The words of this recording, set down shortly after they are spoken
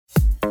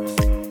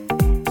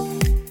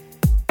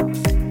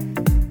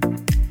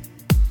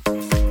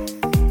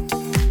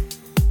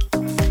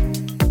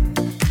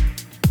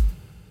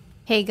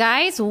Hey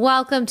guys,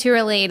 welcome to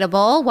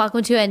Relatable.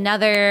 Welcome to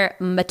another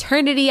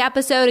maternity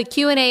episode, a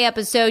Q&A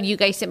episode. You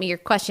guys sent me your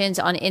questions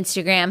on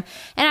Instagram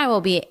and I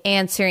will be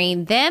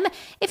answering them.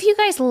 If you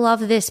guys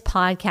love this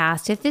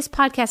podcast, if this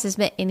podcast has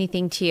meant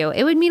anything to you,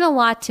 it would mean a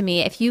lot to me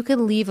if you could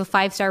leave a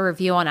 5-star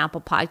review on Apple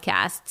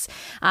Podcasts.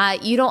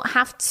 You don't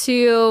have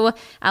to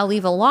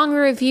leave a long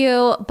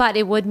review, but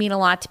it would mean a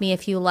lot to me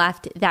if you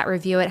left that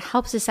review. It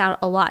helps us out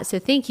a lot. So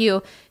thank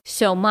you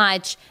so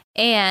much.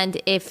 And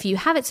if you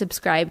haven't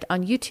subscribed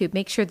on YouTube,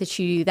 make sure that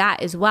you do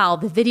that as well.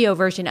 The video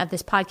version of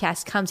this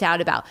podcast comes out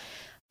about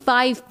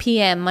 5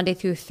 p.m. Monday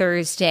through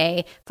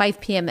Thursday,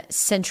 5 p.m.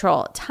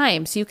 Central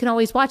Time. So you can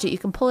always watch it. You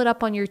can pull it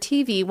up on your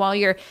TV while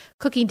you're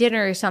cooking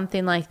dinner or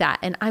something like that.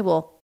 And I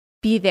will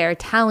be there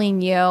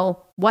telling you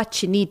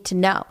what you need to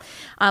know,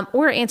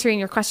 or answering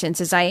your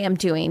questions as I am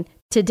doing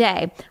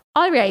today.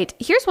 All right,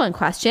 here's one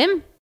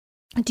question.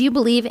 Do you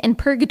believe in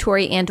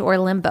purgatory and or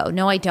limbo?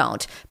 No, I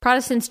don't.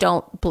 Protestants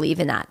don't believe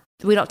in that.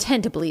 We don't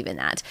tend to believe in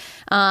that.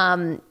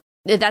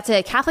 That's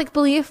a Catholic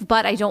belief,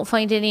 but I don't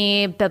find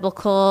any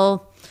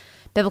biblical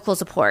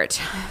support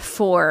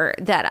for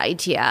that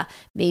idea.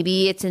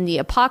 Maybe it's in the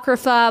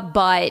Apocrypha,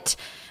 but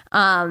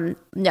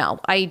no,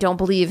 I don't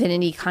believe in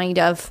any kind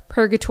of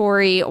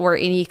purgatory or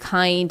any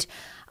kind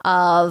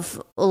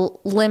of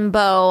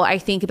limbo. I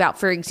think about,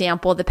 for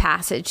example, the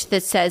passage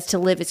that says to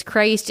live is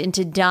Christ and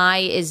to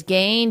die is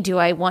gain. Do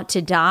I want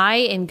to die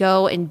and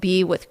go and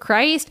be with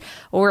Christ?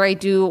 Or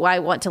do I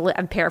want to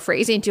I'm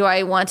paraphrasing, do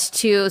I want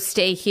to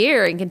stay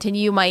here and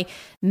continue my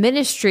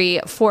ministry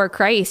for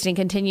Christ and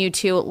continue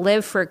to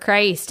live for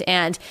Christ?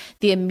 And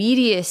the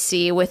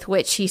immediacy with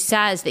which he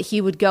says that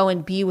he would go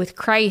and be with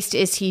Christ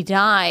as he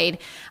died,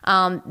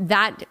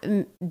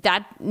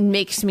 that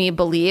makes me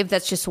believe,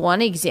 that's just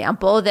one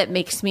example that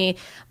makes me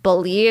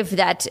believe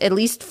that, at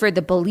least for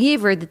the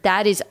believer,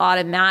 that is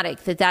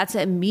automatic, that's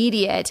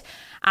immediate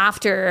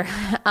after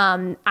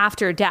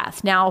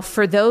death. Now,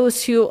 for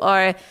those who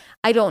are,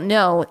 I don't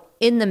know,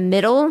 in the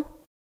middle,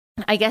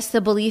 I guess the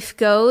belief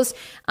goes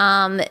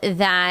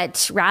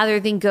that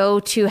rather than go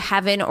to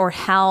heaven or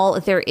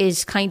hell, there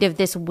is kind of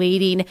this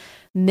waiting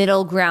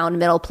middle ground,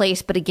 middle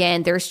place. But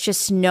again, there's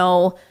just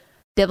no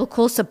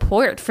biblical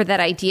support for that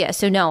idea.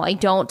 So no, I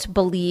don't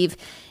believe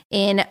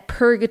in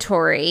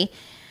purgatory.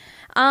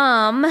 Do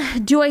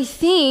I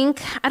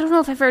think, I don't know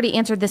if I've already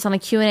answered this on a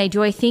Q&A.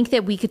 Do I think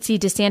that we could see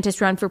DeSantis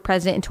run for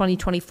president in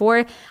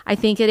 2024? I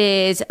think it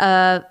is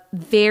a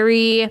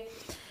very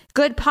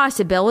good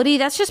possibility.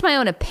 That's just my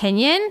own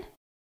opinion.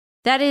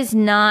 That is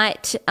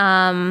not,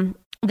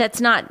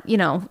 that's not,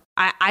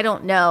 I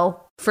don't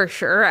know for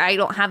sure. I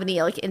don't have any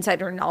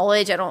insider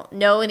knowledge. I don't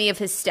know any of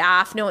his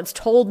staff. No one's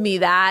told me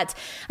that.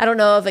 I don't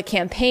know of a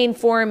campaign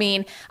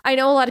forming. I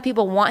know a lot of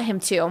people want him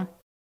to.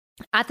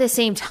 At the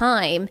same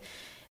time,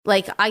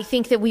 I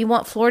think that we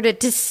want Florida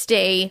to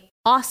stay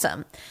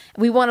awesome.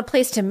 We want a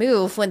place to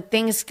move when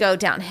things go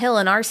downhill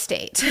in our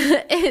state.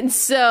 And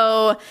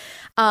so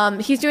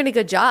he's doing a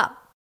good job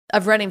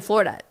of running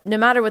Florida. No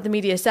matter what the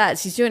media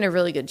says, he's doing a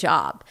really good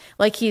job.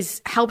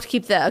 He's helped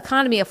keep the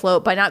economy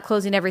afloat by not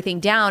closing everything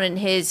down, and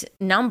his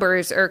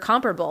numbers are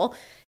comparable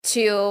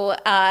to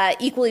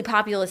equally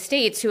populous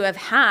states who have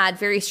had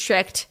very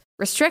strict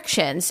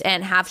restrictions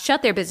and have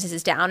shut their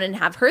businesses down and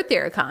have hurt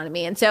their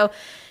economy. And so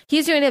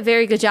he's doing a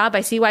very good job.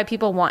 I see why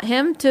people want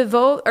him to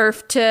vote or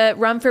to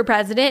run for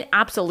president.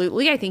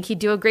 Absolutely. I think he'd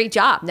do a great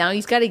job. Now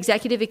he's got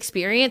executive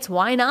experience.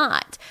 Why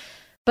not?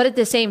 But at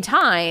the same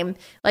time,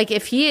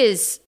 if he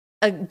is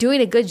doing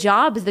a good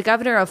job as the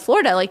governor of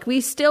Florida,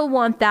 we still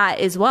want that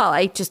as well.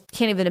 I just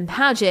can't even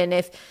imagine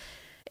if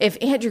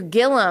Andrew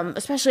Gillum,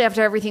 especially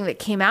after everything that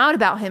came out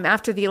about him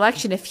after the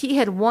election, if he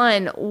had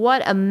won,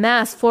 what a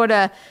mess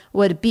Florida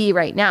would be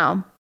right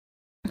now.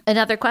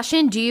 Another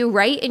question, do you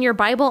write in your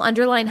Bible,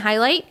 underline,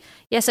 highlight?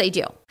 Yes, I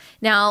do.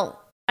 Now,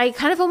 I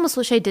kind of almost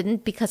wish I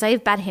didn't because I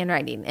have bad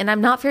handwriting and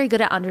I'm not very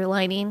good at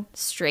underlining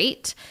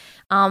straight.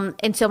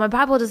 And so my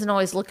Bible doesn't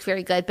always look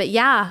very good. But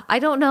yeah, I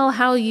don't know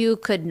how you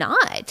could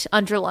not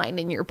underline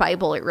in your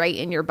Bible or write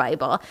in your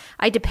Bible.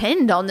 I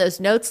depend on those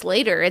notes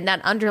later and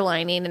that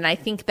underlining, and I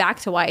think back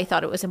to why I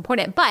thought it was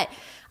important. But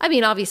I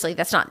mean, obviously,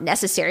 that's not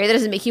necessary. That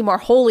doesn't make you more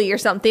holy or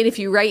something if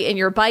you write in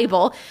your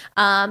Bible.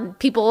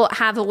 People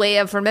have a way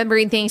of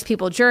remembering things.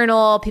 People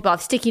journal. People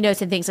have sticky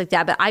notes and things like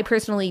that. But I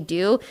personally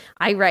do.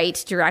 I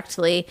write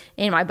directly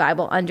in my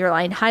Bible,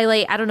 underline,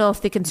 highlight. I don't know if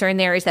the concern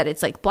there is that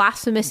it's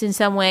blasphemous in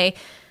some way.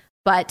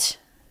 But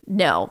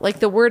no,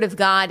 the word of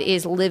God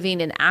is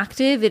living and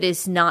active. It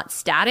is not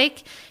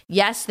static.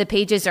 Yes, the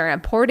pages are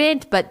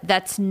important, but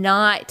that's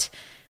not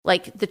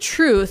the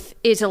truth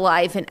is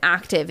alive and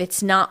active.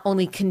 It's not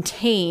only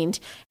contained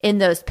in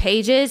those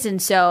pages.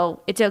 And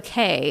so it's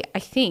okay, I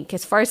think,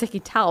 as far as I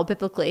can tell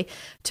biblically,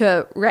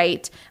 to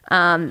write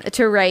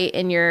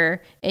in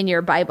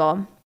your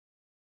Bible.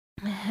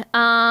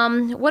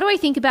 What do I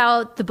think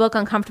about the book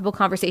Uncomfortable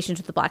Conversations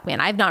with the Black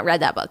Man? I've not read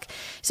that book,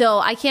 so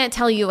I can't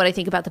tell you what I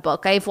think about the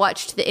book. I've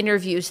watched the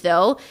interviews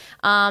though.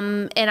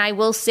 And I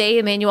will say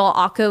Emmanuel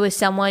Acho is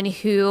someone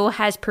who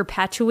has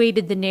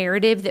perpetuated the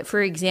narrative that,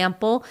 for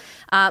example,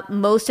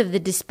 most of the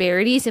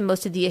disparities and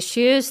most of the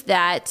issues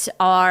that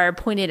are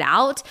pointed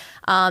out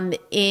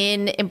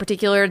in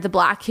particular the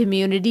Black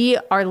community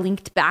are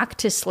linked back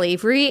to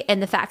slavery,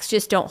 and the facts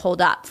just don't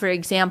hold up. For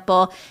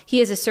example, he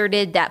has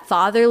asserted that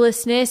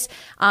fatherlessness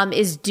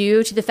is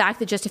due to the fact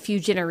that just a few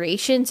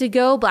generations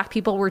ago, Black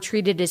people were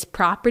treated as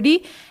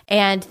property,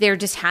 and there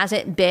just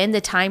hasn't been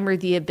the time or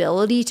the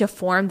ability to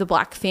form the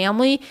Black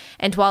family.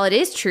 And while it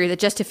is true that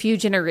just a few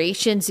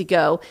generations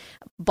ago,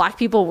 Black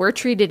people were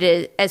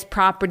treated as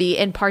property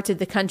in parts of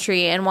the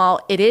country, and while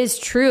it is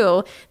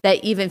true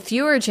that even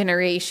fewer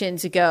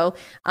generations ago,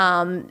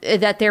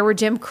 that there were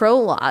Jim Crow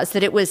laws,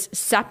 that it was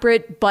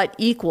separate but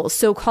equal,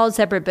 so-called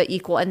separate but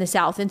equal in the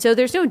South. And so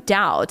there's no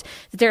doubt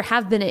that there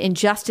have been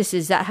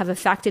injustices that have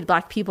affected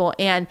Black people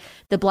and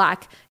the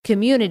Black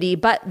community.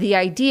 But the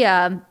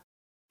idea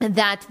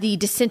that the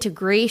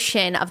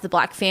disintegration of the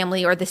Black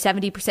family, or the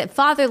 70%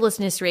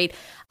 fatherlessness rate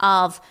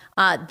of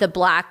the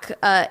Black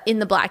in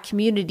the Black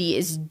community,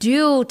 is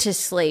due to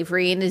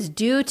slavery and is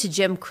due to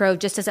Jim Crow,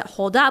 just doesn't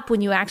hold up when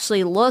you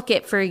actually look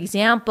at, for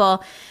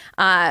example,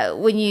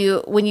 when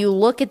you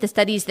look at the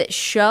studies that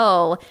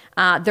show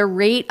the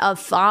rate of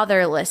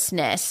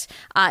fatherlessness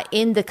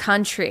in the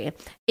country.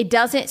 It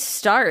doesn't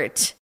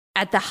start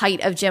at the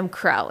height of Jim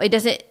Crow. It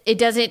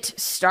doesn't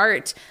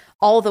start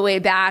all the way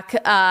back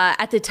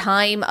at the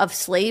time of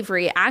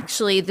slavery.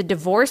 Actually, the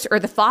divorce or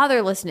the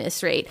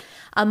fatherlessness rate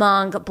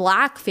among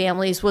Black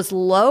families was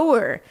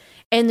lower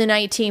in the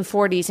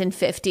 1940s and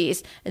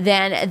 50s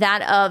than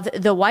that of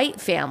the white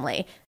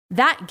family.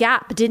 That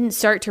gap didn't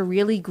start to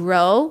really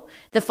grow.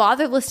 The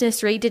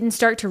fatherlessness rate didn't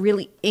start to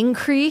really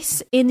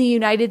increase in the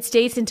United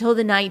States until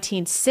the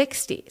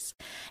 1960s.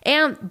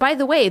 And by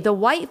the way, the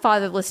white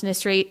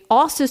fatherlessness rate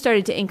also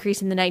started to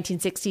increase in the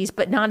 1960s,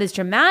 but not as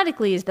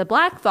dramatically as the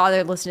Black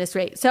fatherlessness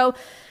rate. So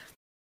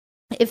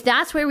if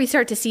that's where we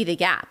start to see the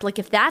gap, like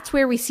if that's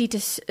where we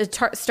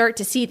start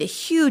to see the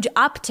huge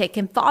uptick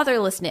in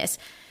fatherlessness,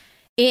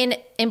 in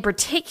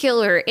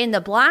particular in the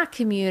Black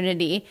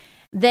community,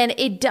 then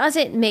it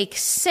doesn't make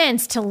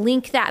sense to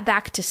link that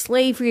back to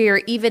slavery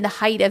or even the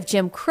height of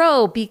Jim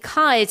Crow,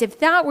 because if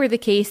that were the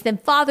case, then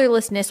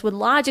fatherlessness would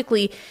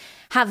logically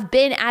have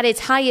been at its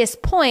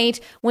highest point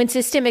when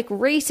systemic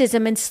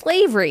racism and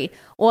slavery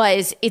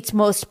was its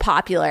most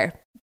popular.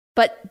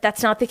 But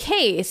that's not the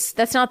case.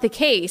 That's not the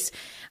case.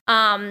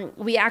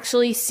 We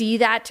actually see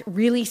that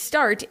really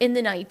start in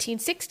the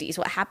 1960s.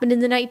 What happened in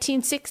the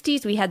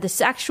 1960s? We had the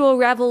sexual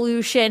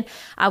revolution.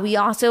 We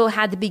also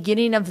had the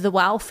beginning of the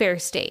welfare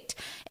state.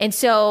 And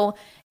so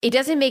it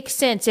doesn't make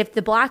sense if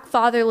the Black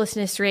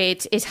fatherlessness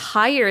rate is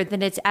higher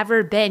than it's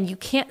ever been. You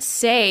can't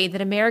say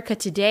that America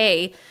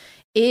today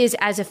is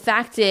as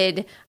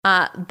affected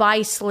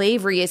by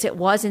slavery as it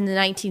was in the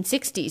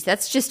 1960s.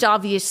 That's just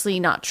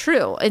obviously not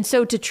true. And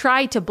so to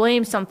try to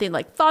blame something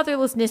like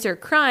fatherlessness or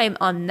crime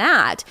on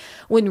that,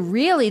 when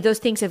really those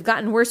things have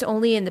gotten worse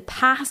only in the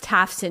past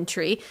half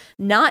century,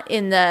 not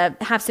in the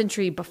half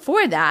century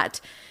before that,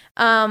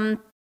 that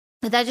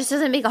just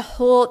doesn't make a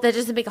whole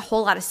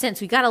lot of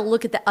sense. We got to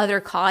look at the other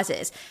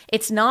causes.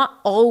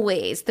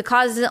 The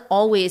cause isn't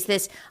always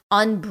this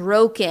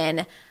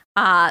unbroken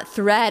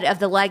thread of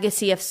the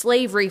legacy of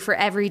slavery for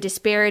every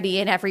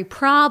disparity and every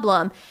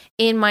problem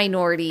in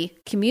minority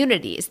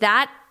communities.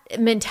 That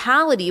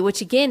mentality,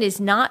 which again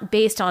is not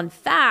based on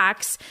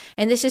facts,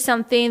 and this is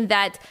something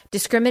that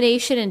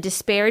Discrimination and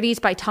Disparities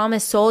by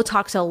Thomas Sowell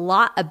talks a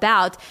lot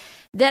about,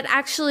 that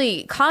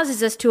actually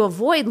causes us to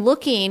avoid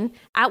looking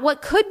at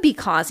what could be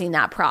causing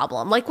that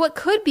problem, like what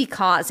could be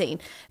causing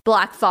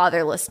Black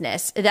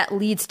fatherlessness that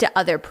leads to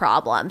other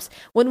problems.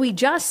 When we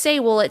just say,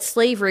 well, it's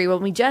slavery,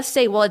 when we just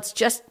say, well, it's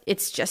just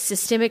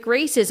systemic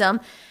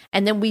racism,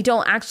 and then we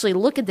don't actually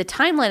look at the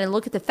timeline and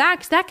look at the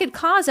facts, that could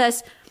cause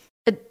us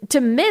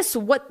to miss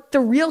what the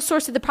real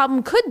source of the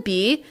problem could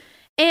be,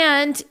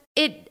 and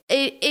it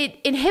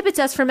inhibits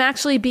us from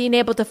actually being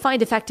able to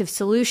find effective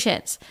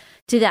solutions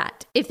to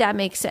that, if that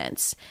makes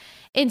sense.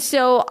 And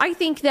so I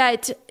think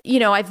that,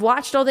 I've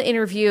watched all the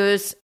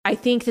interviews. I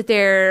think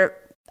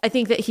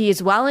that he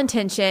is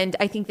well-intentioned.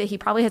 I think that he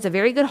probably has a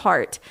very good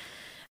heart.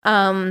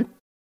 I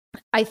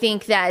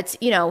think that,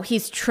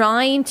 he's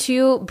trying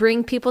to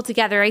bring people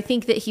together. I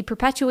think that he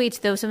perpetuates,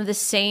 though, some of the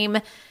same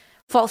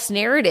false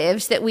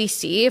narratives that we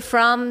see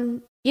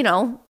from,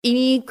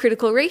 any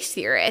critical race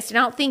theorist. And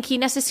I don't think he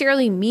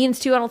necessarily means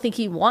to. I don't think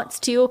he wants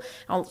to.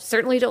 I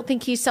certainly don't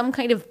think he's some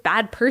kind of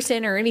bad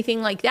person or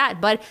anything like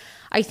that. But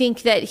I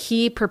think that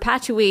he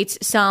perpetuates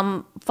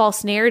some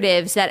false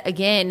narratives that,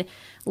 again,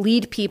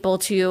 lead people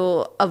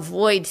to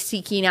avoid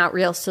seeking out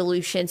real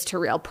solutions to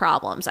real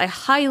problems. I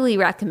highly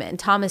recommend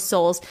Thomas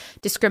Sowell's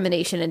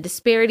Discrimination and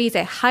Disparities.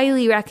 I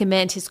highly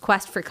recommend his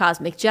Quest for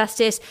Cosmic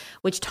Justice,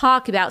 which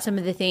talk about some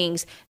of the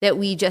things that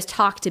we just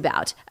talked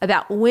about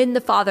when the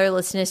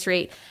fatherlessness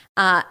rate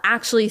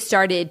actually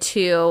started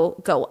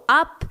to go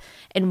up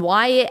and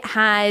why it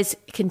has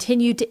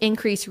continued to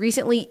increase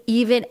recently,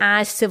 even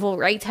as civil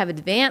rights have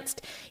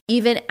advanced,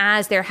 even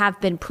as there have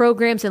been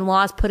programs and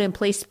laws put in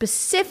place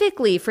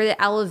specifically for the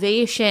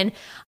elevation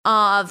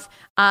of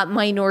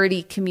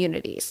minority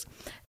communities.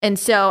 And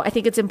so I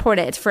think it's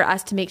important for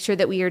us to make sure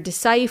that we are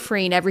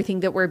deciphering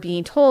everything that we're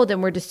being told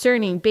and we're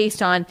discerning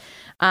based on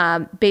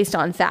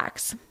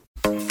facts.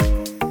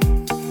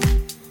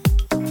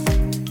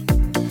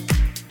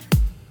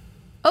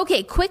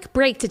 Okay, quick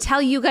break to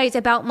tell you guys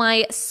about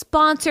my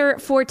sponsor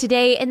for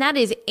today, and that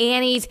is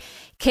Annie's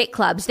Kit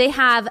Clubs. They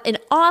have an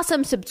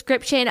awesome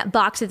subscription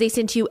box that they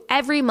send to you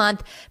every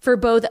month for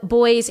both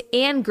boys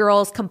and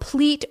girls,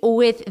 complete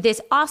with this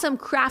awesome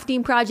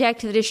crafting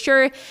project that is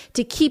sure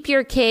to keep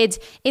your kids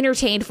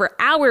entertained for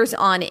hours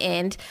on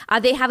end.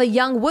 They have a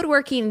young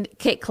woodworking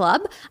kit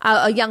club,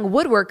 a young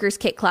woodworkers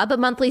kit club, a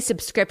monthly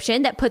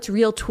subscription that puts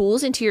real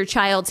tools into your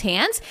child's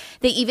hands.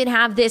 They even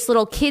have this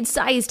little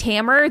kid-sized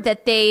hammer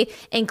that they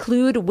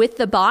include with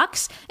the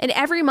box. And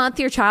every month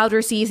your child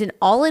receives an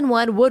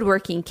all-in-one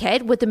woodworking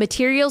kit with the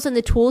materials and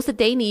the tools that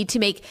they need to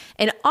make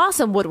an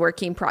awesome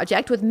woodworking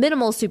project with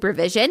minimal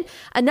supervision.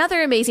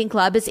 Another amazing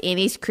club is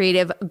Annie's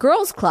Creative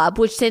Girls Club,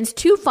 which sends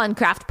 2 fun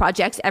craft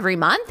projects every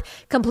month,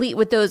 complete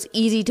with those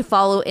easy to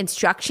follow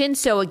instructions.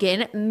 So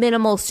again,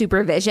 minimal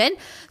supervision.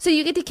 So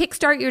you get to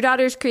kickstart your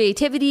daughter's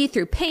creativity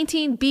through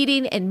painting,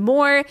 beading, and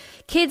more.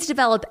 Kids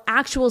develop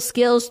actual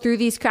skills through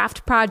these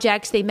craft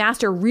projects. They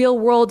master real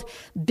world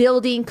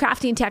building,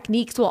 crafting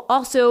techniques while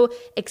also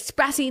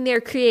expressing their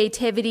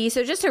creativity.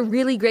 So just a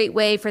really great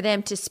way for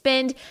them to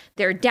spend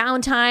their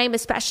downtime,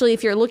 especially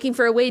if you're looking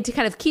for a way to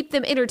kind of keep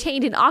them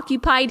entertained and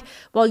occupied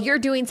while you're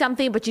doing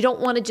something, but you don't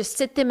want to just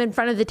sit them in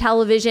front of the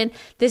television.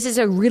 This is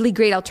a really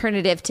great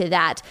alternative to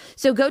that.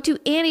 So go to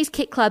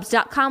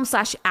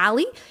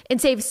annieskitclubs.com/Allie and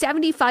save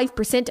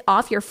 75%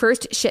 off your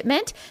first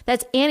shipment.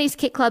 That's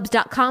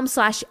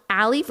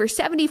annieskitclubs.com/Allie for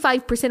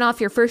 75% off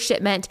your first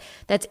shipment.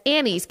 That's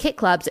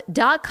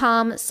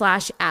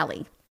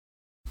annieskitclubs.com/Allie.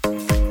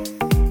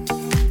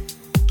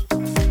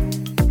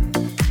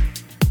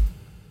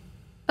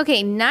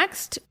 Okay,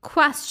 next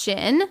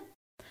question.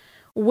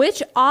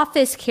 Which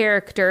Office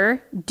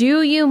character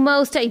do you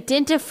most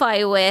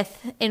identify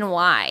with and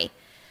why?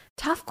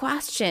 Tough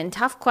question.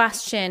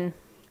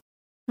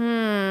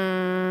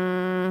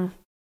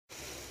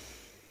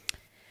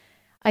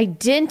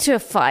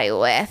 Identify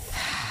with.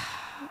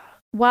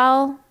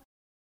 Well,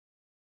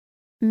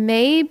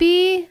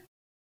 maybe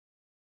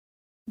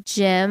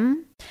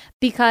Jim,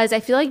 because I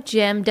feel like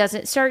Jim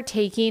doesn't start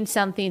taking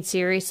something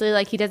seriously.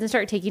 Like he doesn't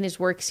start taking his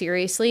work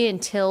seriously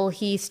until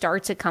he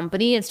starts a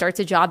company and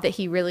starts a job that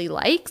he really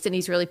likes and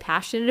he's really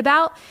passionate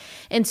about.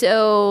 And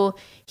so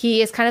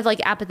he is kind of like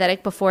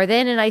apathetic before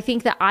then. And I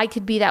think that I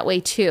could be that way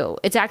too.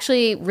 It's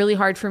actually really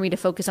hard for me to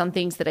focus on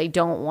things that I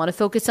don't want to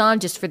focus on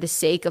just for the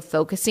sake of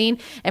focusing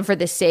and for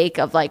the sake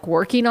of like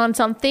working on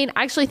something.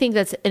 I actually think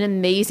that's an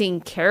amazing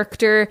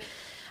characteristic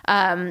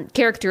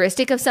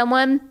of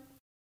someone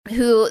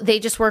who they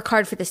just work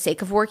hard for the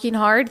sake of working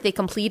hard. They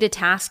complete a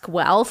task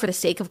well for the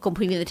sake of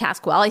completing the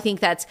task well. I think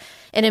that's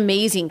an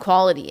amazing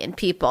quality in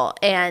people.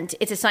 And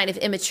it's a sign of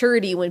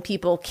immaturity when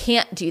people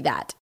can't do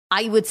that.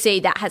 I would say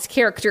that has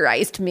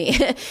characterized me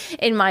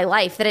in my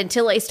life, that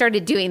until I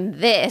started doing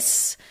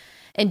this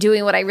and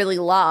doing what I really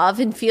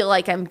love and feel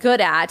like I'm good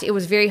at, it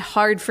was very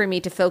hard for me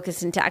to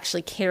focus and to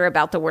actually care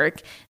about the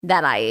work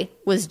that I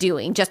was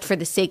doing just for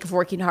the sake of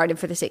working hard and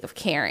for the sake of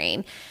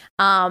caring.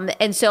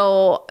 And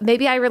so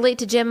maybe I relate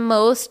to Jim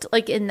most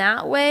like in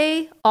that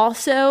way.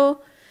 Also,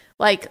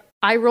 like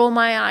I roll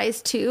my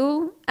eyes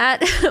too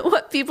at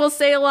what people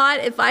say a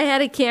lot. If I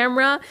had a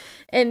camera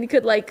and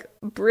could like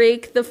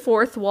break the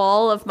fourth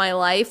wall of my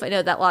life, I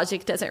know that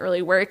logic doesn't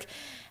really work,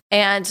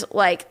 and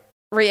like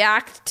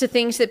react to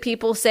things that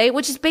people say,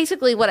 which is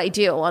basically what I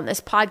do on this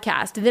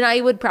podcast, then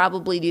I would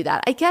probably do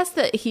that. I guess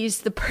that he's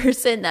the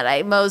person that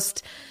I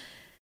most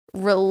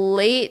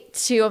relate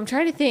to. I'm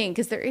trying to think,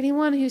 is there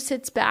anyone who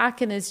sits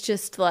back and is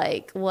just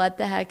like, what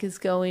the heck is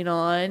going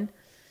on?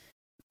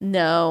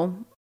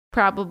 No,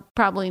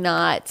 probably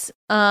not.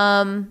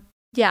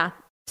 Yeah.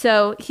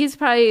 So he's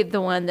probably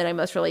the one that I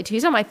most relate to.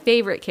 He's not my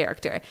favorite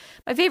character.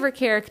 My favorite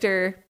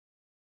character,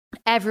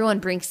 everyone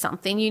brings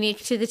something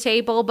unique to the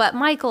table, but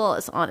Michael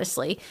is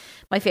honestly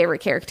my favorite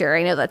character.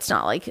 I know that's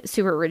not like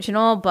super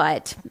original,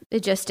 but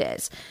it just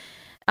is.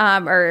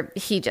 Or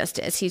he just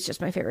is. He's just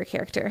my favorite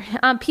character.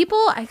 I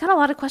got a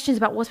lot of questions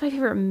about what's my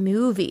favorite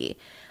movie.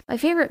 My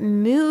favorite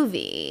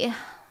movie.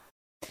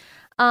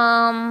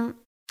 I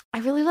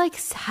really like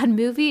sad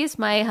movies.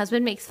 My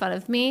husband makes fun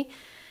of me.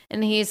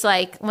 And he's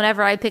like,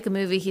 whenever I pick a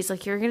movie, he's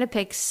like, you're going to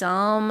pick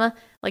some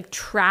like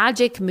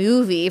tragic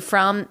movie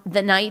from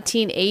the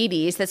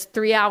 1980s that's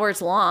 3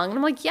 hours long. And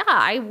I'm like, yeah,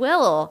 I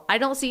will. I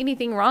don't see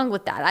anything wrong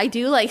with that. I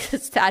do like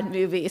sad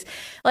movies.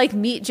 Like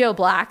Meet Joe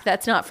Black.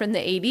 That's not from the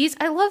 80s.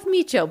 I love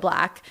Meet Joe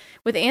Black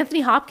with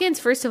Anthony Hopkins,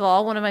 first of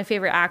all, one of my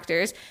favorite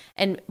actors,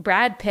 and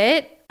Brad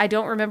Pitt. I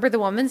don't remember the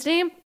woman's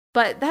name,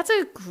 but that's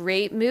a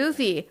great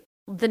movie.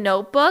 The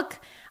Notebook.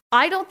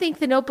 I don't think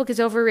The Notebook is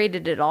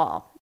overrated at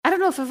all. I don't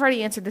know if I've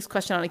already answered this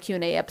question on a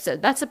Q&A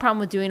episode. That's the problem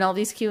with doing all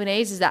these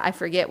Q&As, is that I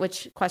forget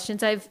which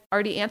questions I've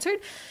already answered.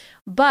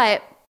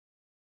 But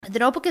The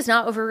Notebook is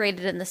not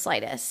overrated in the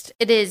slightest.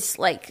 It is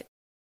like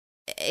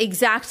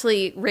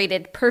exactly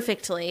rated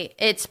perfectly.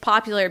 It's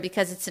popular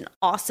because it's an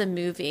awesome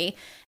movie,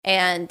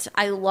 and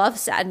I love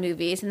sad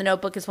movies, and The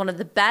Notebook is one of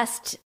the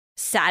best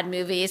sad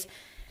movies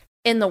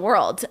in the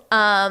world.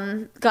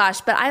 But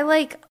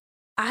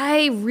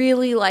I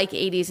really like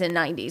 80s and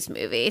 90s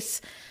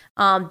movies.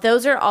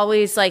 Those are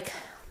always like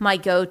my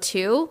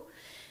go-to.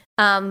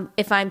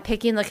 If I'm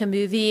picking like a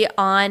movie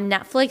on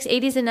Netflix,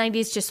 80s and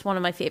 90s, just one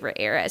of my favorite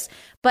eras.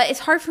 But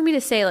it's hard for me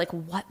to say like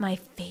what my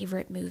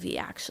favorite movie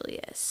actually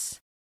is.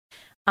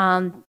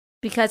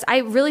 Because I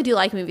really do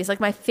like movies. Like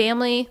my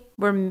family,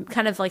 we're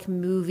kind of like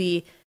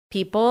movie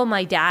people.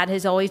 My dad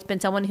has always been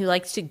someone who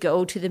likes to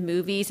go to the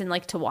movies and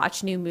like to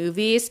watch new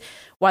movies,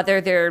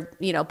 whether they're,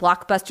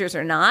 blockbusters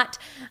or not.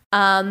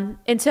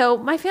 And so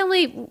my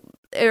family,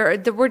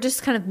 we're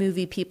just kind of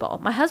movie people.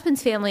 My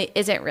husband's family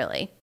isn't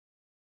really.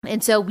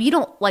 And so we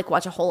don't like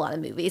watch a whole lot of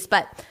movies,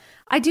 but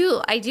I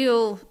do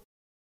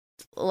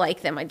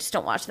like them. I just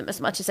don't watch them as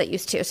much as I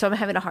used to. So I'm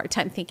having a hard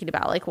time thinking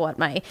about like what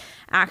my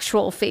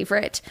actual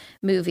favorite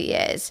movie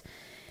is.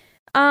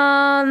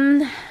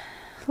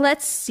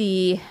 Let's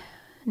see.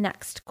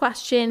 Next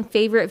question.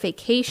 Favorite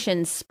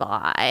vacation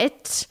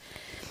spot.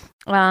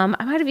 I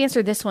might have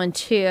answered this one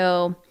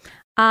too.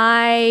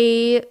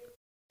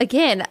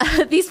 Again,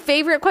 these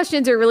favorite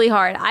questions are really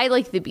hard. I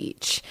like the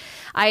beach.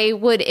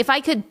 If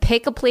I could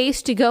pick a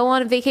place to go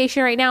on a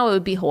vacation right now, it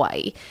would be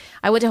Hawaii.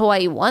 I went to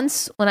Hawaii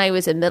once when I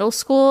was in middle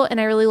school and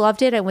I really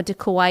loved it. I went to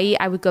Kauai.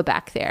 I would go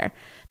back there.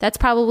 That's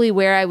probably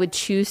where I would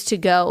choose to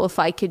go if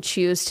I could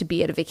choose to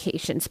be at a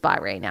vacation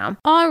spot right now.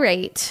 All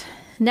right.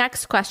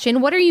 Next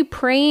question. What are you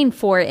praying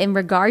for in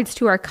regards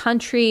to our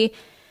country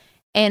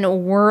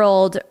and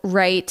world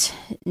right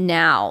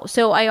now?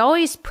 So I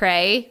always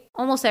pray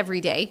almost every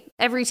day.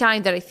 Every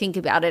time that I think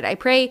about it, I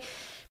pray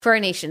for our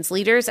nation's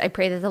leaders. I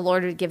pray that the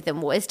Lord would give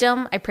them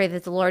wisdom. I pray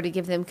that the Lord would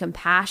give them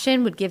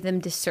compassion, would give them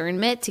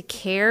discernment to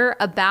care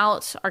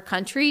about our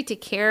country, to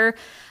care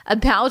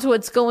about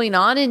what's going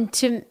on, and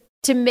to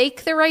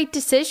make the right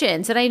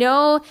decisions. And I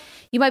know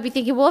you might be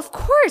thinking, well, of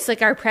course,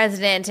 like our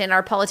president and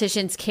our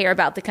politicians care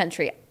about the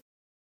country.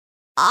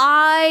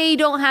 I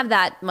don't have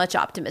that much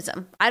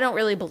optimism. I don't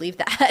really believe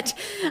that.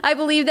 I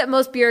believe that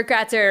most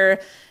bureaucrats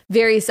are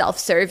very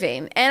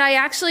self-serving. And I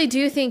actually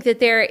do think that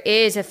there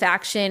is a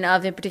faction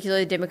of, in particular,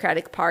 the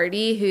Democratic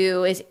Party,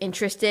 who is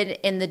interested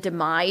in the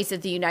demise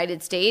of the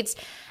United States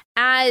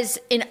as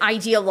an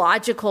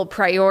ideological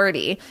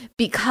priority,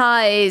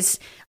 because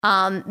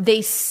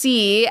they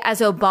see,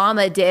 as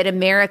Obama did,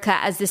 America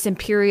as this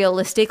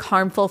imperialistic,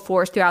 harmful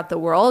force throughout the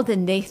world.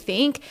 And they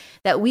think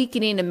that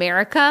weakening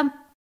America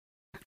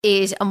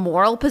is a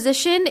moral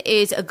position,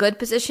 is a good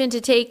position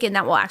to take, and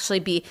that will actually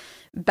be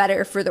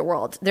better for the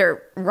world.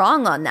 They're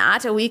wrong on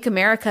that. A weak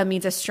America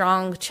means a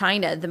strong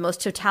China, the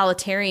most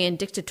totalitarian,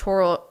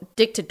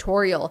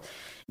 dictatorial,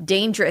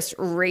 dangerous,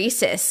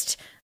 racist,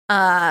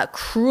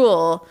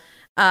 cruel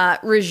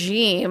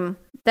regime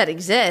that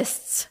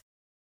exists.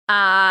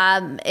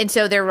 And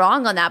so they're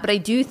wrong on that. But I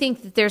do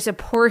think that there's a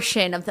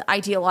portion of the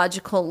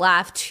ideological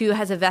left who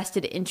has a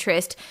vested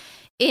interest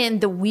in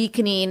the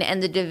weakening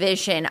and the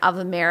division of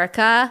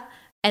America,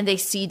 and they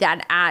see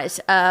that as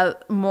a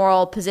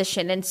moral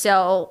position. And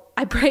so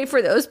I pray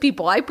for those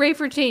people. I pray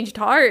for changed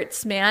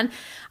hearts, man.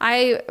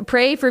 I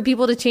pray for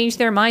people to change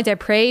their minds. I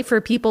pray for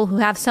people who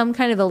have some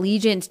kind of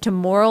allegiance to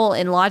moral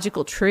and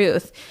logical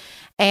truth.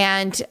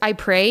 And I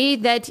pray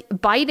that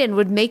Biden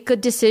would make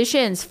good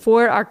decisions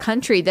for our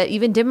country, that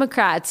even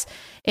Democrats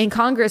in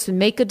Congress would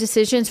make good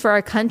decisions for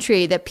our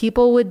country, that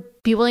people would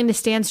be willing to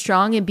stand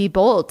strong and be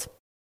bold.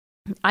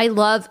 I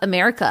love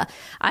America.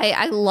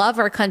 I love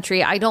our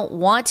country. I don't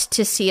want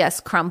to see us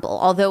crumble,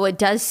 although it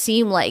does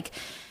seem like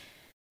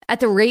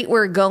at the rate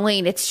we're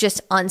going, it's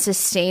just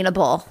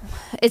unsustainable.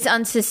 It's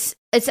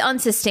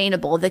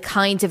unsustainable, the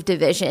kinds of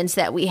divisions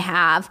that we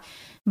have.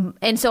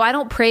 And so I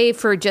don't pray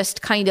for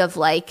just kind of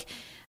like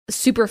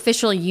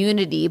superficial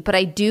unity, but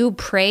I do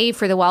pray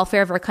for the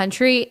welfare of our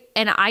country.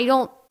 And I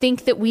don't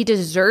think that we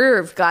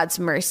deserve God's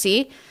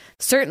mercy.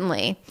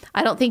 Certainly.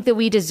 I don't think that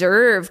we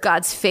deserve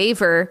God's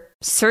favor.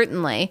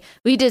 Certainly.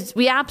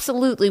 We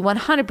absolutely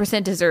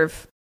 100%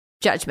 deserve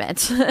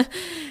judgment.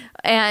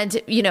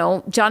 And,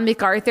 John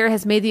MacArthur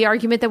has made the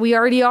argument that we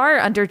already are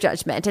under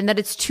judgment and that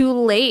it's too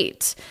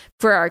late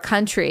for our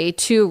country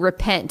to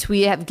repent.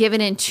 We have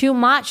given in too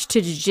much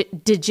to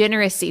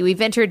degeneracy.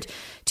 We've entered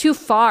too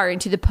far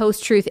into the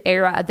post-truth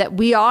era, that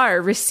we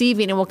are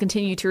receiving and will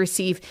continue to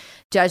receive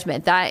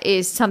judgment. That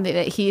is something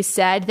that he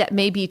said that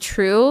may be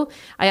true.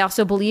 I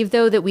also believe,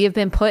 though, that we have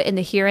been put in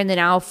the here and the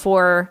now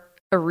for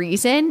a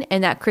reason,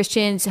 and that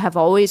Christians have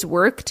always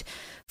worked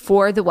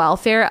for the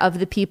welfare of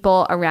the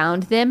people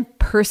around them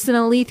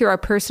personally, through our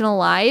personal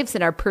lives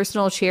and our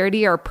personal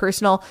charity, our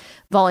personal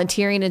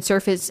volunteering and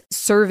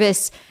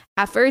service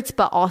efforts,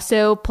 but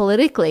also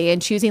politically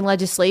and choosing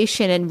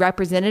legislation and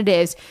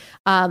representatives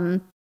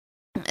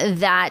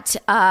that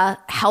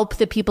help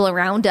the people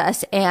around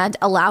us and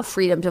allow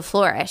freedom to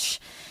flourish.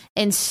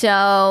 And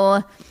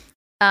so,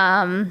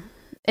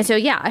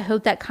 yeah, I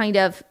hope that kind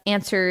of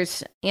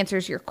answers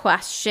your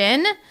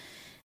question.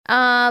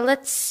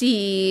 Let's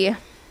see.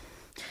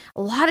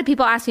 A lot of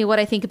people ask me what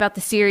I think about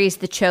the series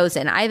The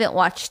Chosen. I haven't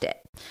watched it,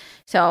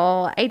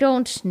 so I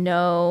don't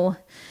know.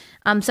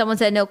 Someone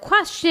said, no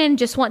question,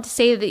 just want to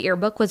say that your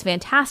book was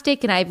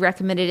fantastic and I've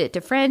recommended it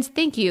to friends.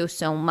 Thank you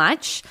so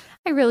much.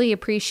 I really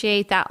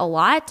appreciate that a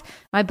lot.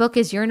 My book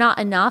is You're Not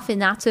Enough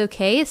and That's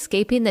Okay,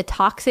 Escaping the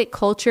Toxic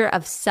Culture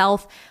of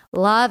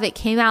Self-Love. It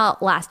came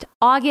out last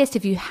August.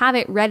 If you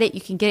haven't read it,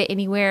 you can get it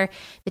anywhere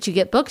that you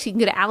get books. You can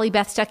go to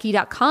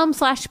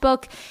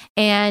alliebethstuckey.com/book.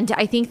 And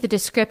I think the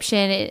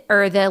description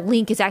or the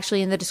link is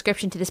actually in the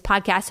description to this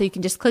podcast. So you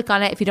can just click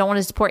on it. If you don't want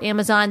to support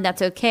Amazon,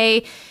 that's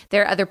okay.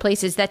 There are other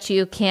places that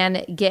you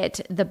can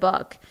get the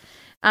book.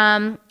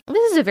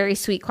 This is a very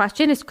sweet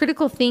question. Has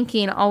critical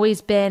thinking always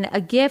been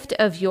a gift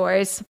of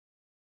yours,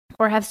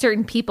 or have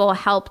certain people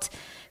helped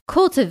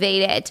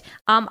cultivate it?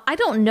 I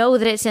don't know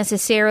that it's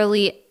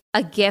necessarily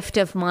a gift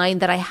of mine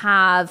that I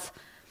have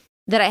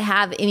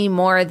any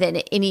more than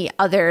any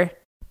other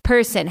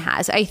person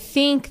has. I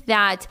think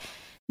that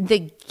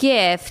the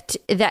gift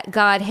that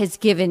God has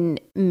given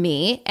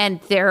me, and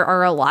there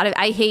are a lot of,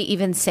 I hate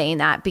even saying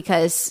that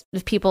because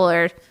people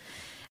are,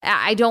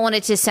 I don't want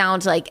it to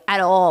sound like at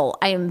all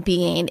I am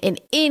being in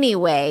any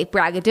way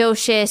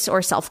braggadocious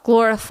or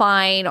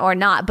self-glorifying or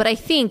not. But I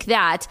think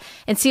that,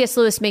 and C.S.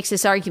 Lewis makes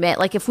this argument,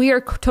 like if we are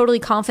totally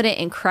confident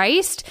in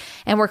Christ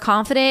and we're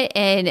confident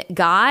in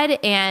God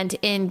and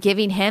in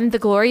giving him the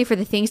glory for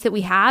the things that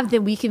we have,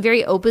 then we can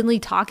very openly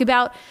talk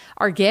about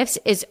our gifts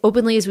as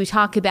openly as we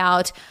talk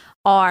about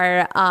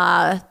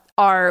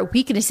our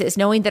weaknesses,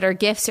 knowing that our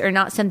gifts are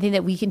not something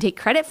that we can take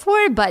credit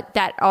for, but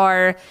that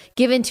are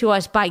given to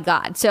us by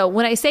God. So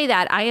when I say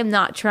that, I am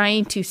not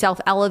trying to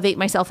self-elevate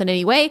myself in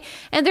any way.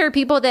 And there are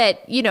people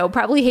that,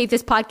 probably hate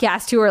this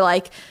podcast who are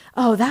like,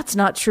 oh, that's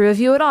not true of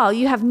you at all.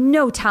 You have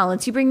no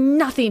talents. You bring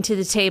nothing to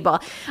the table.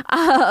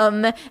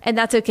 And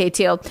that's okay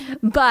too.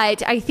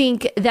 But I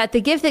think that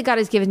the gift that God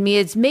has given me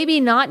is maybe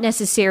not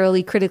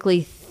necessarily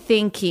critically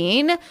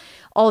thinking,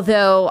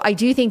 although I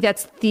do think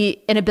that's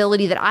an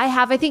ability that I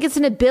have. I think it's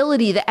an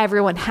ability that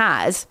everyone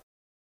has.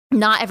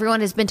 Not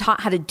everyone has been taught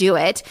how to do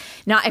it.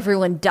 Not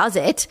everyone does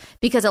it,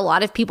 because a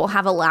lot of people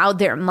have allowed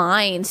their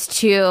minds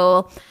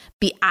to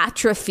be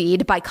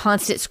atrophied by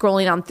constant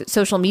scrolling on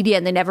social media,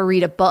 and they never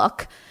read a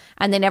book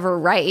and they never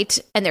write,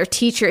 and their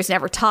teachers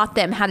never taught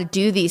them how to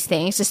do these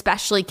things,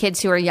 especially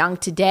kids who are young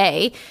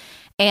today,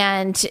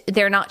 and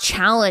they're not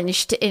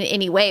challenged in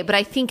any way. But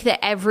I think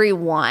that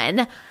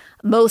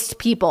most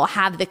people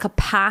have the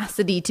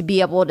capacity to be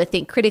able to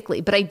think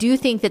critically. But I do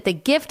think that the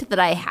gift that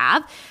I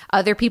have,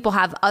 other people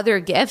have other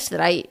gifts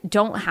that I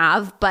don't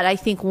have. But I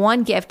think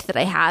one gift that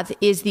I have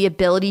is the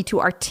ability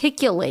to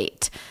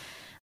articulate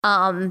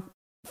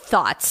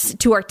thoughts,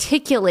 to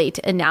articulate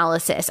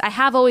analysis. I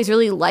have always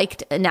really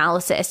liked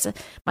analysis.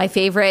 My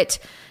favorite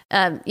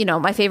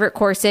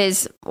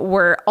courses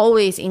were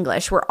always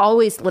English, were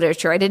always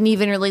literature. I didn't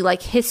even really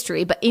like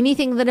history, but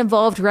anything that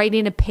involved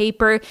writing a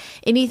paper,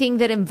 anything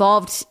that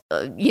involved,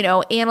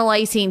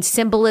 analyzing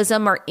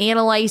symbolism or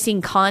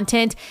analyzing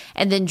content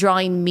and then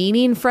drawing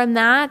meaning from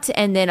that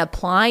and then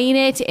applying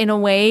it in a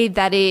way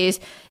that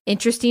is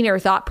interesting or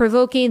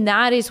thought-provoking,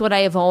 that is what I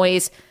have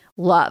always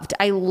loved.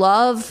 I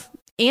love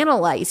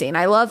analyzing.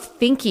 I love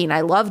thinking.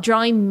 I love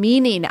drawing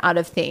meaning out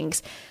of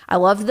things. I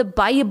love the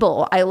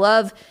Bible. I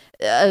love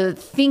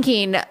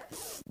thinking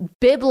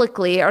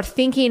biblically or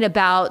thinking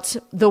about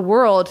the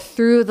world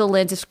through the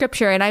lens of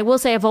scripture. And I will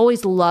say I've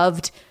always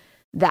loved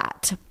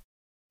that.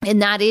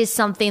 And that is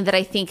something that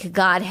I think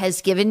God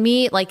has given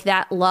me, like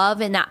that love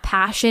and that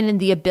passion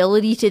and the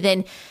ability to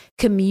then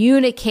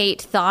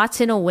communicate thoughts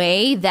in a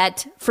way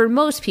that for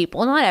most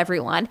people, not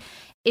everyone,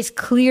 is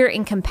clear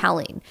and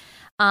compelling.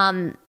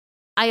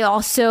 I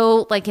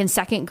also, like in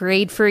second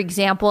grade, for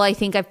example, I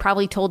think I've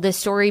probably told this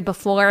story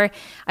before.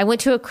 I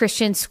went to a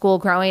Christian school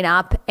growing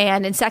up,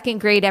 and in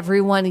second grade,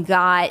 everyone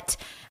got,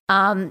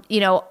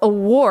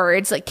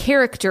 awards, like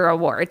character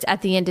awards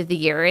at the end of the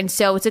year. And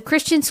so it's a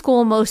Christian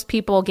school. Most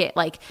people get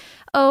like,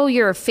 oh,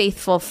 you're a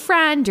faithful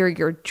friend, or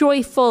you're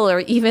joyful, or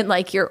even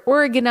like you're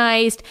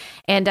organized.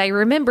 And I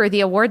remember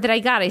the award that I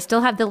got, I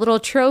still have the little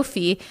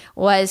trophy,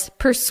 was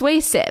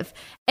persuasive.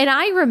 And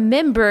I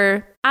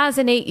remember as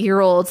an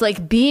 8-year-old,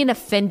 like being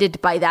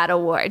offended by that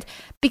award,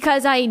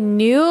 because I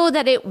knew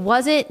that it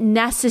wasn't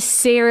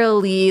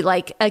necessarily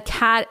like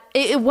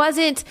it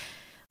wasn't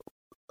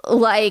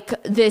like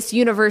this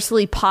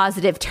universally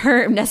positive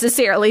term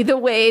necessarily, the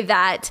way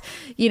that,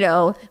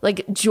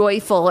 like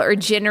joyful or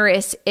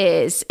generous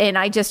is. And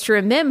I just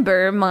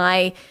remember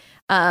my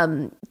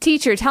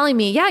teacher telling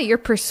me, yeah, you're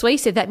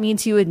persuasive. That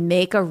means you would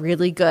make a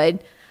really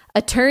good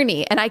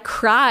attorney. And I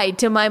cried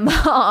to my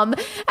mom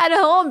at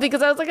home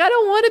because I was like, I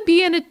don't want to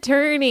be an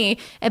attorney.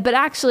 But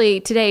actually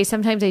today,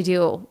 sometimes I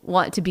do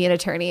want to be an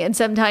attorney. And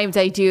sometimes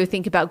I do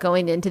think about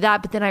going into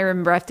that. But then I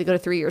remember I have to go to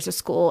 3 years of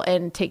school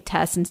and take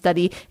tests and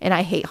study. And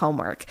I hate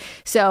homework.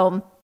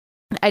 So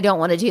I don't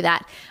want to do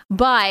that.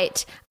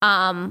 But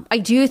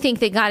I do think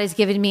that God has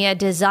given me a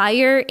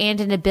desire and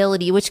an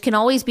ability, which can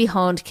always be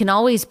honed, can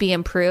always be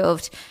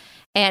improved.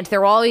 And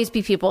there will always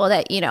be people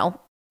that,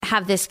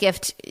 have this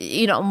gift,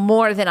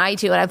 more than I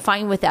do. And I'm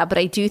fine with that. But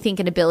I do think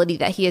an ability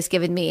that he has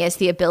given me is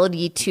the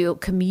ability to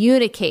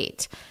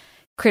communicate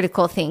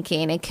critical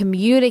thinking and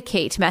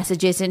communicate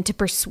messages and to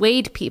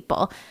persuade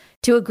people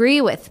to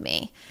agree with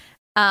me.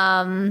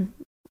 And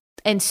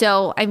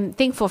so I'm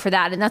thankful for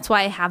that. And that's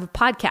why I have a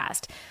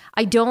podcast.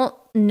 I don't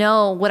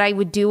know what I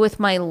would do with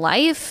my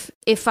life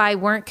if I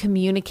weren't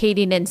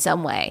communicating in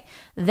some way.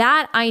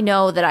 That I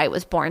know that I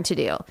was born to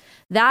do.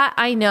 That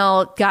I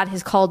know God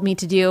has called me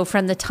to do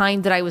from the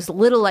time that I was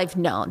little. I've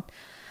known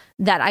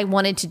that I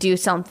wanted to do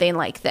something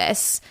like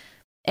this.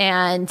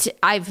 And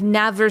I've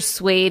never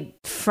swayed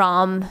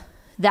from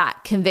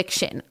that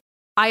conviction.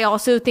 I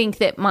also think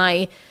that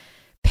my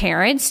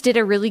parents did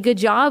a really good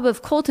job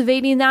of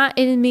cultivating that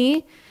in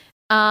me.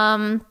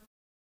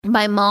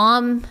 My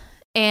mom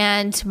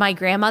and my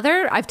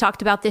grandmother, I've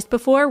talked about this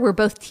before, were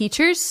both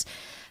teachers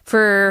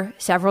for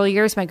several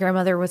years. My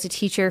grandmother was a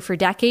teacher for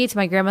decades.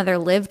 My grandmother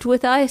lived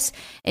with us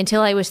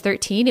until I was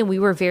 13, and we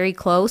were very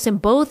close. And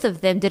both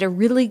of them did a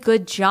really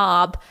good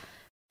job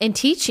in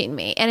teaching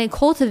me and in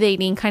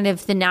cultivating kind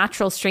of the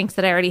natural strengths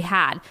that I already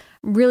had.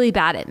 I'm really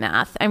bad at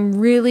math. I'm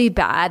really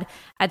bad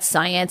at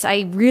science.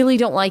 I really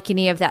don't like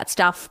any of that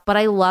stuff, but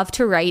I love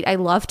to write. I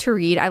love to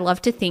read. I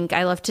love to think.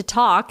 I love to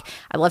talk.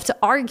 I love to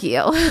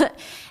argue.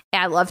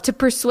 I love to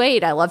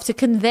persuade. I love to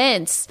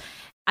convince.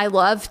 I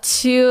love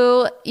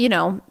to,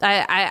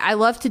 I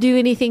love to do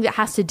anything that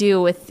has to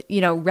do with,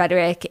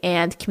 rhetoric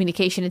and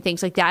communication and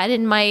things like that.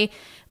 And my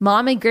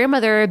mom and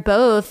grandmother are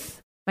both,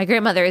 my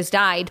grandmother has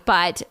died,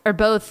 but are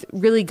both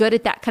really good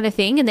at that kind of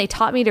thing. And they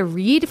taught me to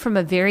read from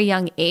a very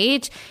young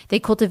age. They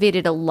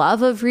cultivated a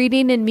love of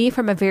reading in me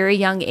from a very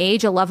young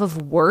age, a love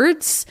of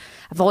words.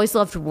 I've always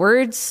loved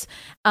words,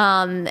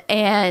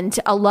 and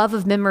a love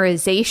of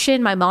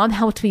memorization. My mom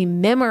helped me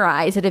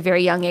memorize at a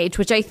very young age,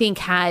 which I think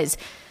has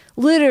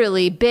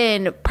literally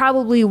been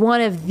probably one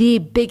of the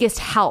biggest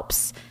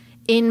helps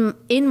in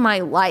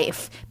my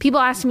life. People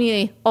ask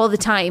me all the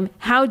time,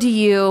 how do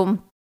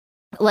you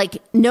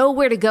know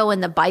where to go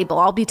in the Bible?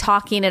 I'll be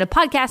talking in a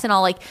podcast and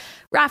I'll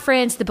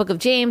reference the book of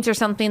James or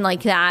something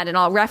like that. And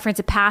I'll reference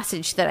a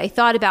passage that I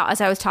thought about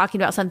as I was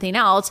talking about something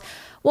else.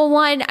 Well,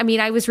 one,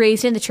 I was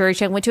raised in the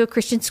church. I went to a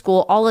Christian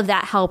school. All of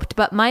that helped.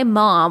 But my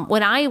mom,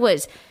 when I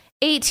was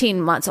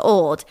 18 months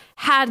old,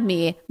 had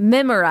me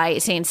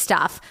memorizing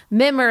stuff,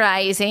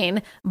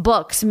 memorizing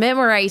books,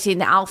 memorizing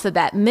the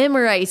alphabet,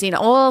 memorizing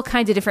all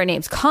kinds of different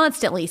names,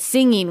 constantly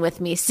singing with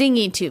me,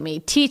 singing to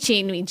me,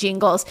 teaching me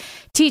jingles,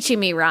 teaching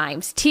me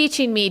rhymes,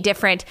 teaching me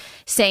different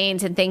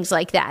sayings and things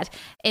like that.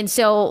 And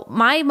so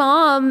my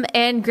mom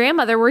and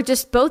grandmother were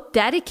just both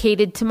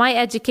dedicated to my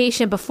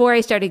education before I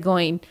started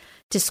going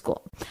to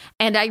school.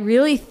 And I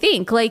really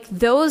think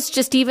those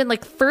just even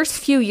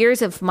first few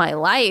years of my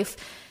life,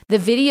 the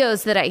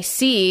videos that I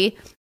see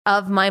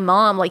of my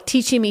mom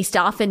teaching me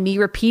stuff and me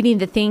repeating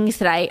the things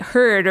that I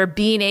heard, or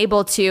being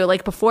able to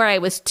before I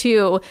was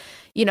 2,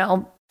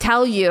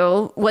 tell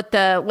you what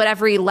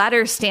every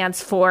letter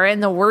stands for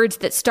and the words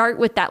that start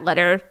with that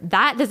letter.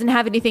 That doesn't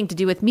have anything to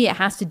do with me. It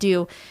has to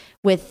do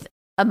with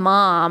a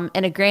mom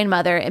and a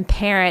grandmother and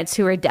parents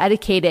who are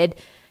dedicated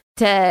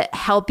to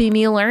helping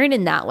me learn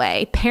in that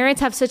way. Parents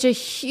have such a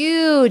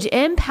huge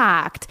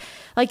impact,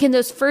 in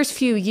those first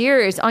few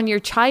years, on your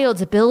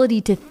child's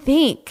ability to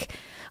think,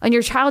 on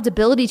your child's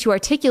ability to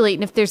articulate.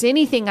 And if there's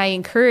anything I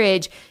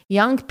encourage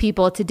young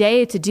people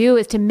today to do,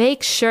 is to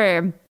make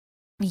sure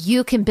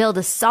you can build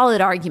a solid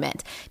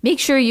argument. Make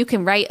sure you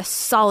can write a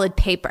solid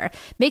paper.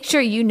 Make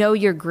sure you know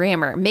your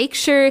grammar. Make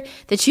sure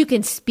that you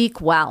can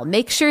speak well.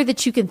 Make sure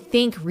that you can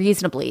think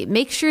reasonably.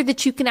 Make sure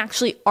that you can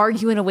actually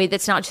argue in a way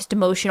that's not just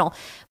emotional.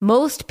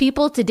 Most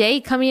people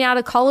today coming out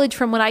of college,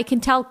 from what I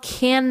can tell,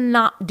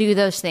 cannot do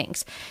those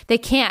things. They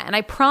can't. And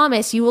I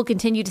promise you will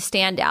continue to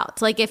stand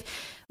out. It's if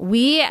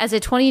we, as a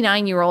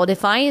 29-year-old,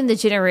 if I am the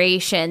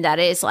generation that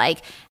is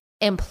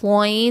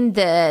employing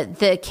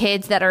the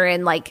kids that are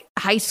in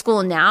high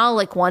school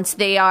now, once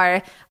they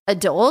are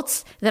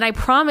adults, then I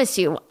promise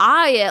you,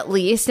 I at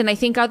least, and I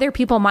think other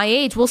people my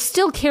age, will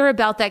still care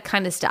about that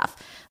kind of stuff.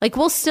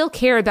 We'll still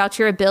care about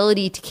your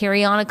ability to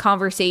carry on a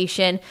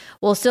conversation.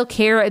 We'll still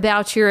care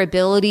about your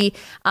ability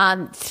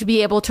to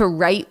be able to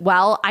write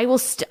well. I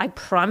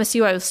promise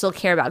you, I will still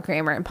care about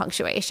grammar and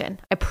punctuation.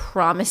 I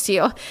promise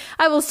you,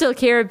 I will still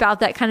care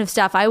about that kind of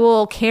stuff. I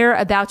will care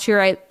about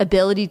your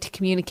ability to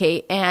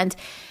communicate. And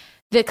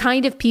the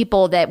kind of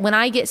people that when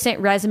I get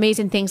sent resumes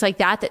and things like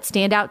that, that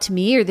stand out to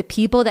me are the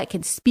people that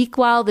can speak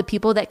well, the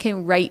people that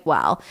can write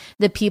well,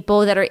 the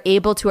people that are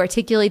able to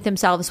articulate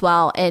themselves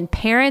well. And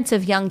parents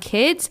of young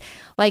kids,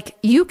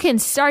 you can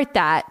start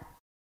that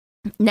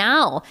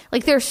now.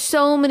 Like, there's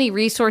so many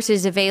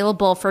resources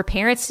available for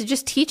parents to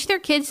just teach their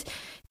kids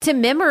to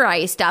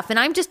memorize stuff. And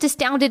I'm just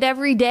astounded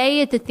every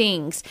day at the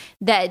things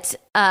that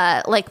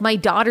like my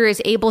daughter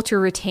is able to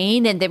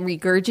retain and then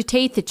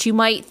regurgitate that you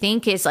might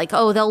think is like,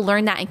 oh, they'll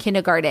learn that in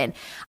kindergarten.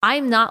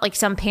 I'm not like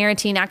some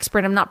parenting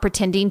expert. I'm not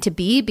pretending to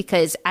be,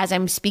 because as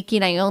I'm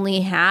speaking, I've only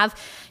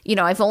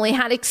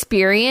had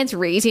experience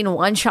raising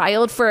one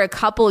child for a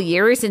couple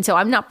years. And so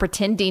I'm not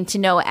pretending to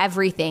know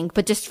everything,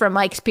 but just from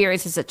my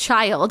experience as a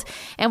child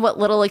and what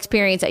little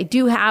experience I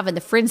do have and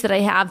the friends that I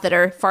have that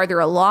are farther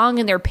along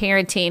in their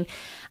parenting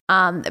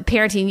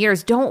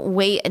years, don't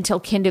wait until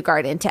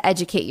kindergarten to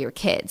educate your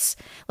kids.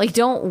 Like,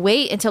 don't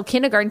wait until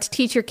kindergarten to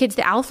teach your kids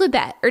the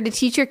alphabet or to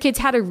teach your kids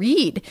how to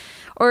read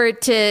or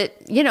to,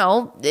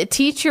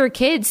 teach your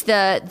kids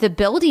the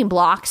building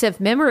blocks of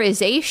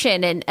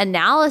memorization and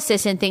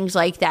analysis and things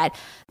like that.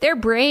 Their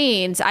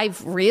brains,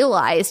 I've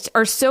realized,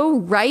 are so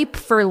ripe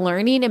for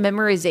learning and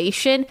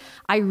memorization.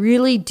 I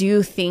really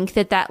do think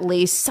that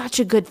lays such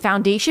a good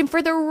foundation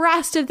for the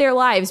rest of their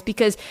lives,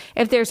 because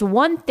if there's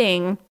one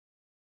thing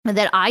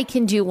that I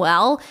can do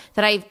well,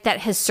 that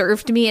has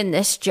served me in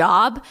this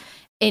job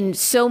in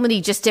so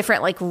many just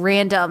different like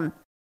random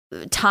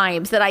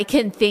times that I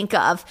can think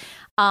of,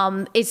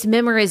 it's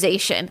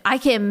memorization. I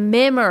can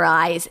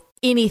memorize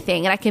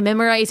anything and I can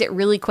memorize it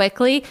really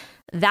quickly.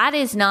 That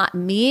is not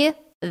me.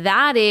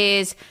 That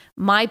is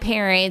my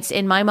parents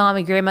and my mom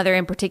and grandmother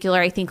in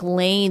particular, I think,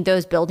 laying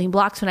those building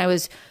blocks when I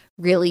was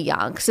really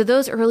young. So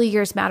those early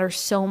years matter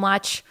so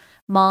much.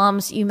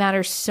 Moms, you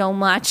matter so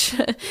much.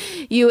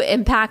 You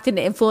impact and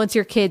influence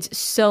your kids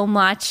so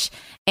much.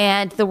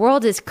 And the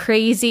world is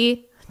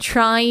crazy,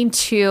 trying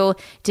to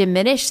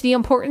diminish the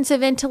importance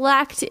of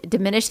intellect,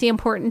 diminish the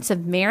importance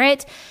of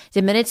merit,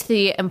 diminish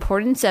the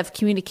importance of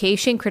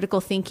communication,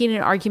 critical thinking,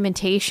 and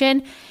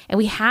argumentation. And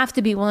we have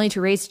to be willing to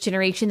raise a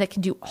generation that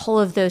can do all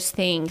of those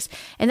things.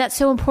 And that's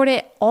so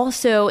important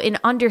also in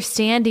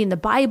understanding the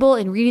Bible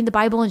and reading the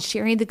Bible and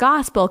sharing the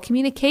gospel,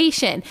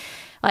 communication.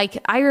 Like,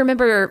 I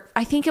remember,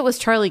 I think it was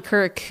Charlie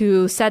Kirk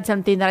who said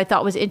something that I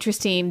thought was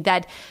interesting,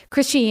 that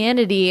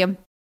Christianity,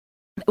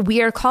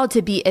 we are called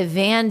to be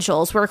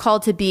evangels. We're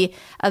called to be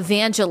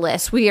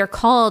evangelists. We are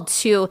called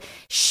to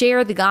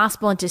share the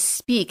gospel and to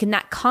speak. And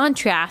that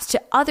contrast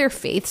to other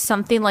faiths,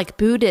 something like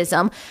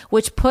Buddhism,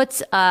 which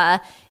puts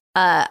a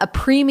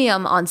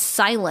premium on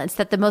silence,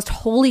 that the most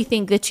holy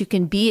thing that you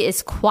can be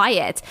is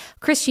quiet.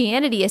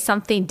 Christianity is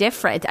something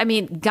different. I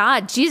mean,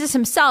 Jesus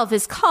himself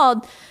is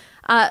called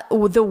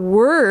the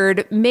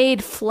Word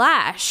made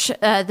flesh.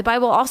 The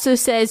Bible also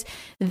says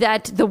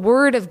that the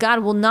Word of God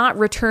will not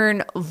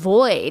return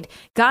void.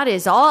 God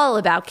is all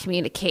about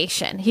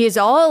communication. He is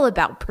all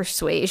about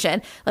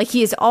persuasion. Like,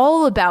 he is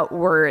all about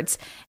words.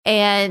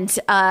 And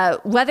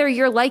whether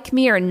you're like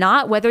me or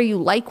not, whether you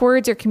like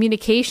words or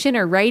communication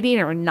or writing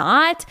or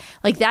not,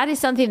 like, that is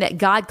something that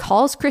God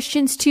calls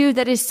Christians to.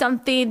 That is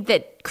something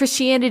that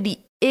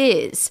Christianity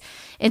is.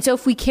 And so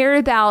if we care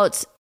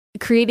about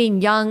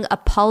creating young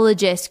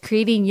apologists,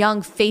 creating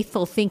young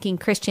faithful thinking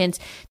Christians,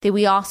 that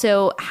we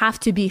also have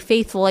to be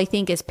faithful, I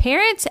think, as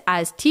parents,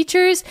 as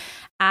teachers,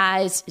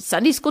 as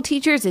Sunday school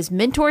teachers, as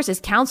mentors,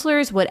 as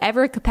counselors,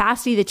 whatever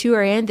capacity that you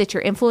are in, that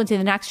you're influencing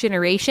the next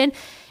generation,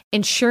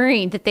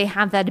 ensuring that they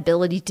have that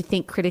ability to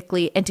think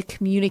critically and to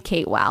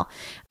communicate well.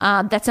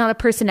 That's not a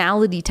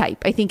personality type.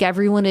 I think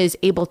everyone is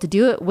able to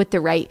do it with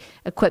the right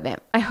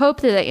equipment. I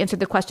hope that I answered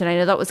the question. I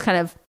know that was kind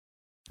of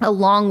a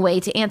long way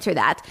to answer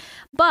that,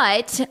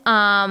 but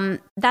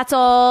that's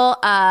all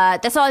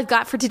I've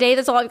got for today.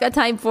 That's all I've got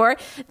time for.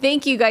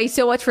 Thank you guys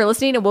so much for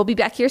listening, and we'll be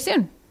back here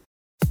soon.